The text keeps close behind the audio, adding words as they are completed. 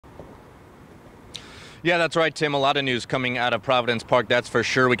Yeah, that's right, Tim. A lot of news coming out of Providence Park, that's for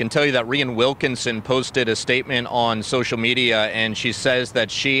sure. We can tell you that Rhian Wilkinson posted a statement on social media, and she says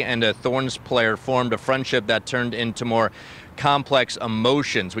that she and a Thorns player formed a friendship that turned into more complex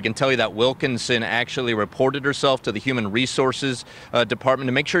emotions. We can tell you that Wilkinson actually reported herself to the Human Resources Department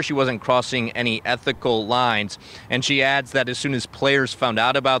to make sure she wasn't crossing any ethical lines. And she adds that as soon as players found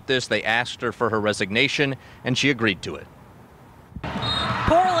out about this, they asked her for her resignation, and she agreed to it.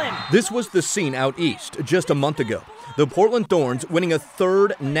 Portland. This was the scene out east just a month ago. The Portland Thorns winning a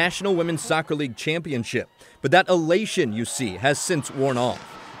third National Women's Soccer League championship. But that elation, you see, has since worn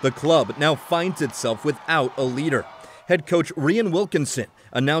off. The club now finds itself without a leader. Head coach Rhian Wilkinson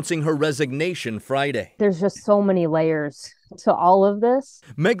announcing her resignation Friday. There's just so many layers to all of this.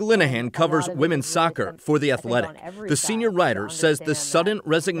 Meg Linehan covers women's soccer for The Athletic. The senior writer says the sudden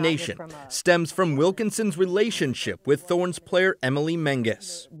resignation stems from Wilkinson's relationship with Thorns player Emily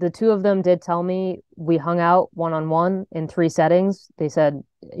Menges. The two of them did tell me we hung out one-on-one in 3 settings. They said,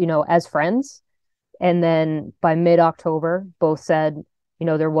 as friends. And then by mid-October, both said,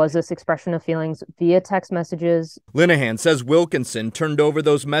 there was this expression of feelings via text messages. Linehan says Wilkinson turned over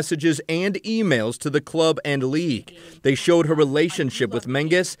those messages and emails to the club and league. They showed her relationship with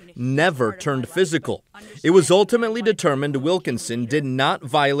Menges never turned physical. It was ultimately determined Wilkinson did not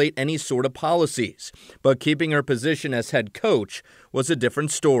violate any sort of policies, but keeping her position as head coach was a different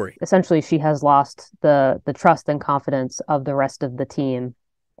story. Essentially, she has lost the trust and confidence of the rest of the team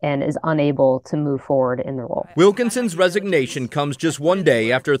and is unable to move forward in the role. Wilkinson's resignation comes just one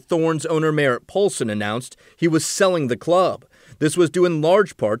day after Thorns owner Merritt Polson announced he was selling the club. This was due in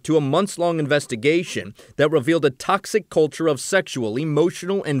large part to a months-long investigation that revealed a toxic culture of sexual,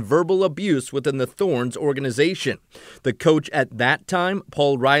 emotional, and verbal abuse within the Thorns organization. The coach at that time,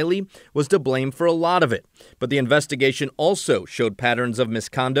 Paul Riley, was to blame for a lot of it. But the investigation also showed patterns of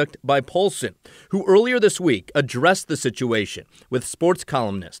misconduct by Polson, who earlier this week addressed the situation with sports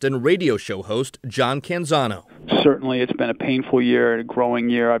columnist and radio show host John Canzano. Certainly, it's been a painful year, a growing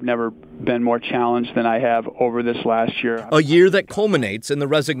year. I've never been more challenged than I have over this last year. A year that culminates in the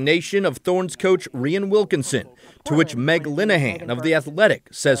resignation of Thorns coach Rhian Wilkinson, to which Meg Linehan of The Athletic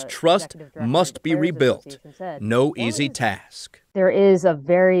says trust must be rebuilt. No easy task. There is a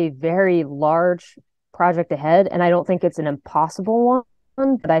very, very large project ahead, and I don't think it's an impossible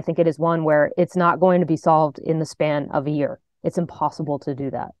one, but I think it is one where it's not going to be solved in the span of a year. It's impossible to do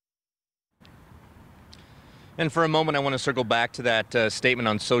that. And for a moment, I want to circle back to that statement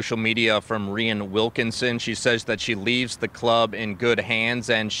on social media from Rhian Wilkinson. She says that she leaves the club in good hands,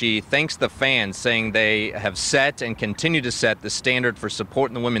 and she thanks the fans, saying they have set and continue to set the standard for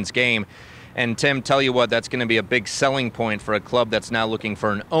support in the women's game. And Tim, tell you what, that's going to be a big selling point for a club that's now looking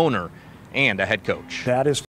for an owner and a head coach. That is